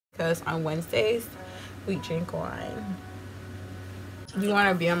because on Wednesdays we drink wine. You want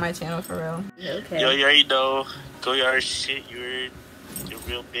to be on my channel for real? Okay. Yo, you already know. Go yard shit. You're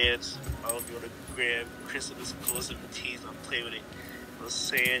real bands. I hope you want to grab Christmas exclusive teas and play with it. I'm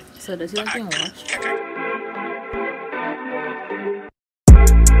saying. So does he like being washed?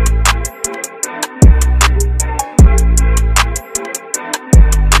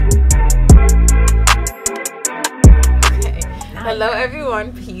 Hello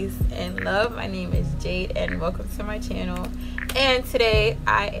everyone, peace and love. My name is Jade and welcome to my channel. And today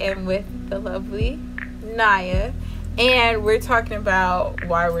I am with the lovely Naiya and we're talking about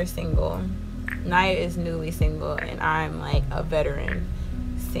why we're single. Naiya is newly single and I'm like a veteran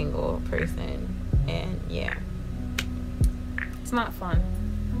single person, and yeah, It's not fun.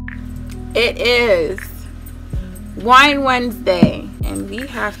 it is Wine Wednesday and we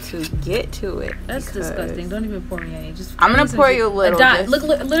have to get to it. That's disgusting. Don't even pour me any. Just I'm gonna pour you a little. dot. Look,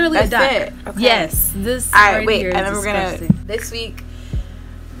 literally a dot. It. Okay. Yes, this. All right, right wait, here and is then we're disgusting. gonna this week,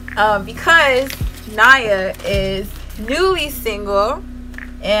 because Naiya is newly single,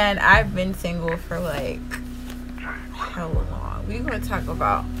 and I've been single for like hella long. We're gonna talk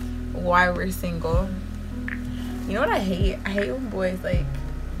about why we're single. You know what I hate? I hate when boys like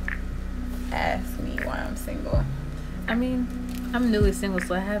ask me why I'm single. I mean, I'm newly single,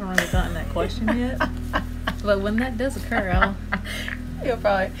 so I haven't really gotten that question yet. But when that does occur, You'll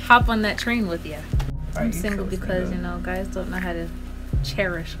probably hop on that train with you. Are I'm you single so because single? you know guys don't know how to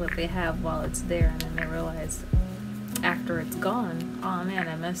cherish what they have while it's there, and then they realize after it's gone, oh man,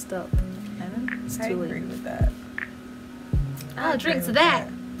 I messed up, and then it's I too agree late. with that. I'll drink to that.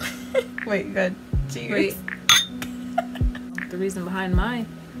 Wait, you got cheers? Wait. The reason behind my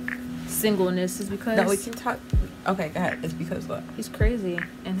singleness is because No, we can talk. Okay, go ahead. It's because what? he's crazy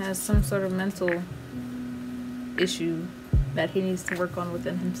and has some sort of mental issue that he needs to work on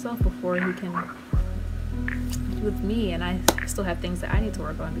within himself before he can be with me, and I still have things that I need to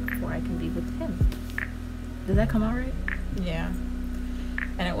work on before I can be with him. Did that come out right? Yeah.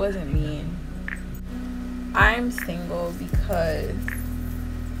 And it wasn't mean. I'm single because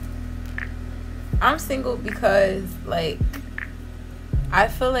like I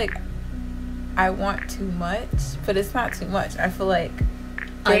feel like I want too much, but it's not too much. I feel like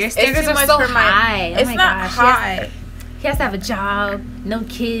Oh, your it's standards too are much so for high. Oh It's my not gosh. high. He has to have a job, no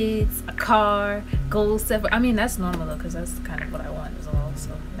kids, a car, goals set. I mean, that's normal though, because that's kind of what I want as well.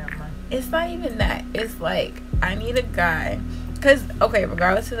 So never mind. It's not even that. It's like I need a guy. Cause okay,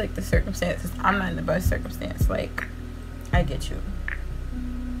 regardless of like the circumstances, I'm not in the best circumstance. Like, I get you.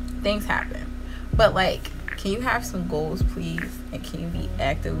 Things happen, but like, can you have some goals, please? And can you be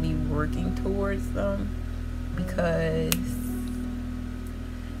actively working towards them? Because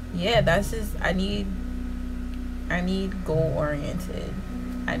yeah, that's just I need goal oriented.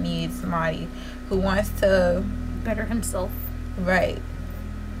 I need somebody who wants to Better himself, right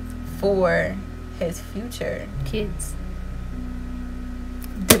for his future. kids.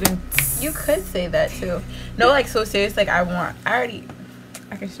 You could say that too. No, like so serious. Like I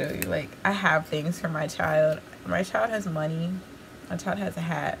can show you. Like I have things for my child. My child has money. My child has a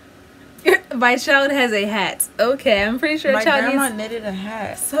hat. My child has a hat. Okay, I'm pretty sure My a child grandma needs knitted a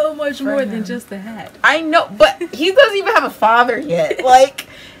hat. so much for more him. than just a hat. I know, but he doesn't even have a father yet. Like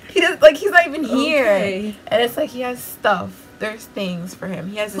he's not even here. Okay. And it's like he has stuff. There's things for him.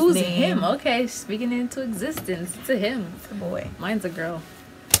 He has his Who's name. him? Okay, speaking into existence. It's a him. It's a boy. Mine's a girl.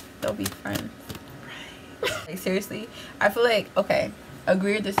 They'll be friends. Like seriously, I feel like, okay,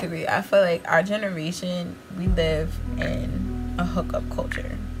 agree or disagree, I feel like our generation, we live in a hookup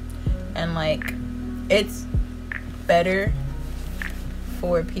culture, and like it's better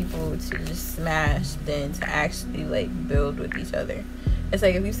for people to just smash than to actually like build with each other. It's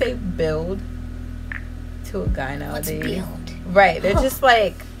like if you say build to a guy nowadays, right, they're just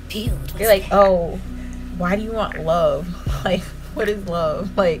like they're like, oh, why do you want love? Like, what is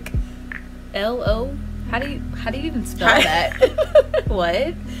love? Like L-O? How do you even spell that?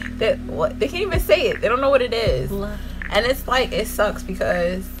 What? They can't even say it. They don't know what it is. Love. And it's like it sucks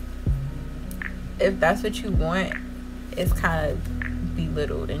because if that's what you want, it's kind of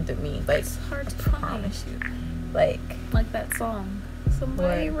belittled and demeaned. Like It's hard to I find. promise you. Like That song.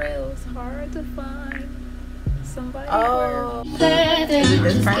 Somebody What? real is hard to find. Somebody oh, Purpose,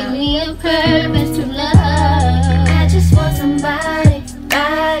 This give kind me a purpose to love. I just want somebody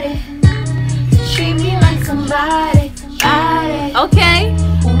to treat me like somebody. Okay.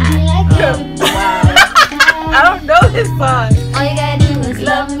 Won't be like you. wow. I don't know this song. All you gotta do is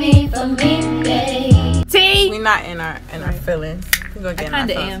love me for me, babe. T. We're not in our feelings. We're gonna I get in our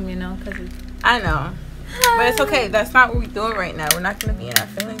kind of feelings. am, you know, because I know. But it's okay. That's not what we're doing right now. We're not gonna be in our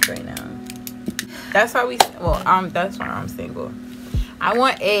feelings right now. That's why that's why I'm single. I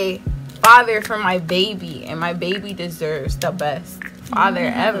want a father for my baby, and my baby deserves the best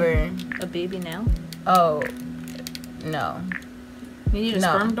father ever. A baby now? Oh, no. You need a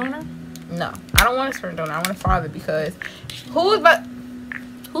sperm donor? No, I don't want a sperm donor. I want a father, because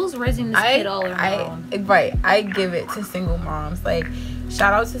who's raising this kid all on their own? Right. I give it to single moms. Like,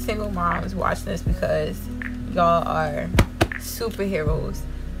 shout out to single moms watching this, because y'all are superheroes.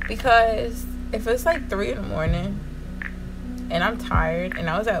 Because if it's like 3 in the morning and I'm tired and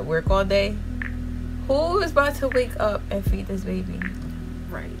I was at work all day, who is about to wake up and feed this baby?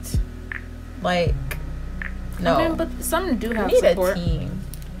 Right. Like, no. I mean, but some do have need support. A team.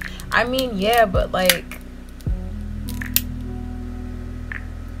 I mean, yeah, but like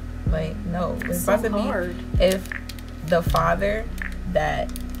no. It's so about to hard. Be if the father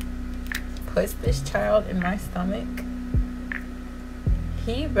that puts this child in my stomach,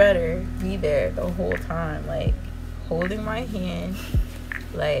 he better be there the whole time, like holding my hand,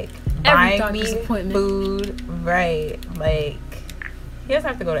 like buying me food, right? Like, he doesn't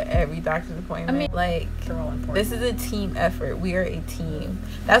have to go to every doctor's appointment. I mean, like, this is a team effort. We are a team.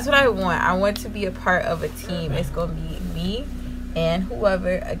 That's what I want. I want to be a part of a team. It's gonna be me and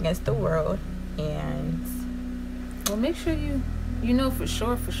whoever against the world. And well, make sure you know for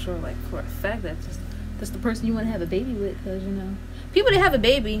sure, like for a fact that's the person you want to have a baby with, because people that have a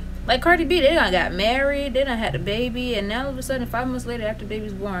baby, like Cardi B, they done got married, they done had a baby, and now all of a sudden 5 months later after the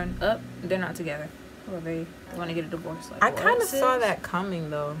baby's born, they're not together, or they want to get a divorce. Like, I kind of saw that coming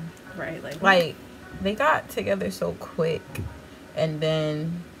though. Right, like they got together so quick, and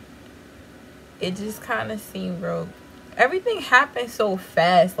then it just kind of seemed real. Everything happened so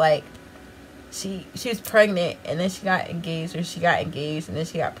fast. Like, she was pregnant, and then she got engaged, or she got engaged, and then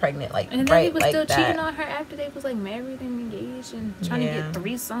she got pregnant. Like, and then right, he was like still that. cheating on her after they was like married and engaged, and trying to get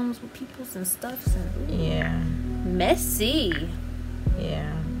threesomes with peoples and stuff. And, messy.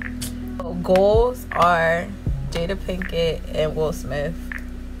 Yeah. So goals are Jada Pinkett and Will Smith,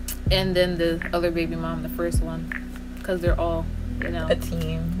 and then the other baby mom, the first one, because they're all a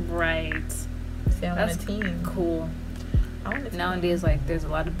team. Right. See, I want a team. Cool. Nowadays, like, there's a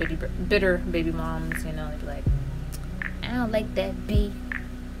lot of bitter baby moms, they be like, I don't like that B.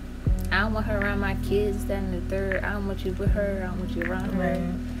 I don't want her around my kids, that and the third. I don't want you with her. I don't want you around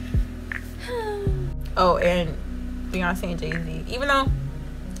her. Oh, and Beyonce and Jayde, even though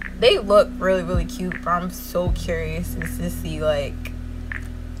they look really, really cute, but I'm so curious to see, like,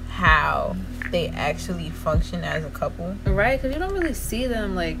 how they actually function as a couple. Right, because you don't really see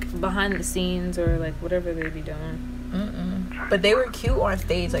them, like, behind the scenes or, like, whatever they be doing. But they were cute on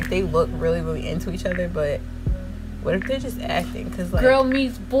stage. Like, they look really, really into each other. But what if they're just acting? Because, like, girl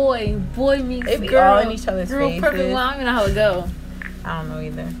meets boy, boy meets they be girl. all in each other's girl faces. Perfect. Well, I don't know how it go. I don't know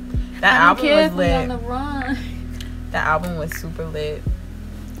either. That album was lit. On the run. That album was super lit.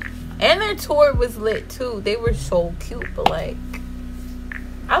 And their tour was lit too. They were so cute, but like,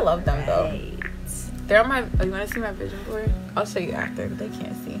 I love them though. They're on my. Oh, you want to see my vision board? I'll show you after, but they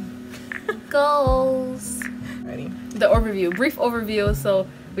can't see. Goals. Ready? The overview, brief overview, so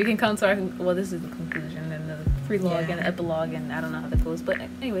we can come to our. Well, this is the conclusion and the prologue and the epilogue, and I don't know how that goes, but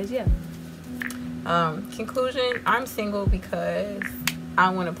anyways, yeah. Conclusion: I'm single because I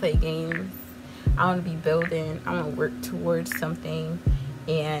want to play games. I want to be building. I want to work towards something,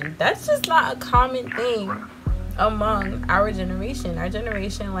 and that's just not a common thing among our generation. Our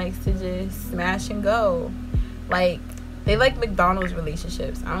generation likes to just smash and go. Like, they like McDonald's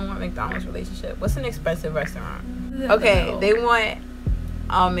relationships. I don't want McDonald's relationship. What's an expensive restaurant? Okay, they want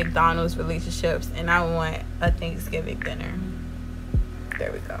McDonald's relationships, and I want a Thanksgiving dinner.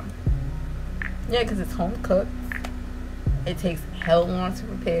 There we go. Yeah, because it's home cooked. It takes hell long to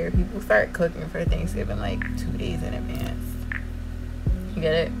prepare. People start cooking for Thanksgiving like 2 days in advance. You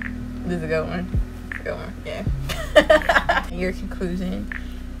get it? This is a good one. Good one. Yeah. Your conclusion.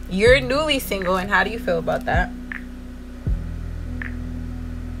 You're newly single, and how do you feel about that?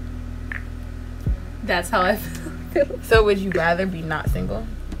 That's how I feel. So would you rather be not single?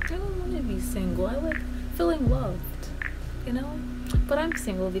 I don't want to be single. I like feeling loved, But I'm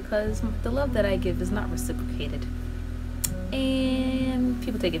single because the love that I give is not reciprocated. And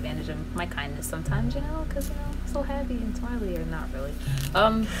people take advantage of my kindness sometimes, because, I'm so happy and smiley, or not really.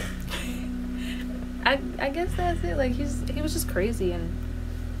 I guess that's it. Like, he was just crazy and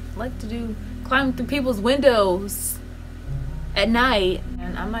liked to climb through people's windows at night.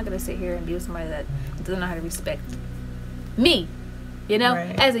 And I'm not going to sit here and be with somebody that doesn't know how to respect me,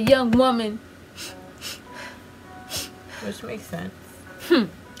 Right. as a young woman. Which makes sense.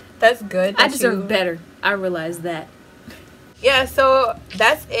 That's good. I deserve better. I realize that. Yeah, so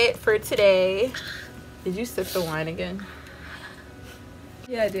that's it for today. Did you sip the wine again?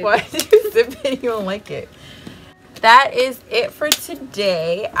 Yeah, I did. Why did you sip it? You don't like it. That is it for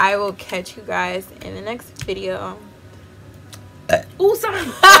today. I will catch you guys in the next video. Oh, sorry.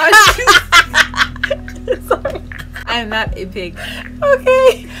 Sorry. I am not a pig.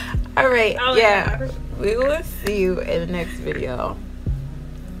 Okay. All right. Oh, yeah. We will see you in the next video.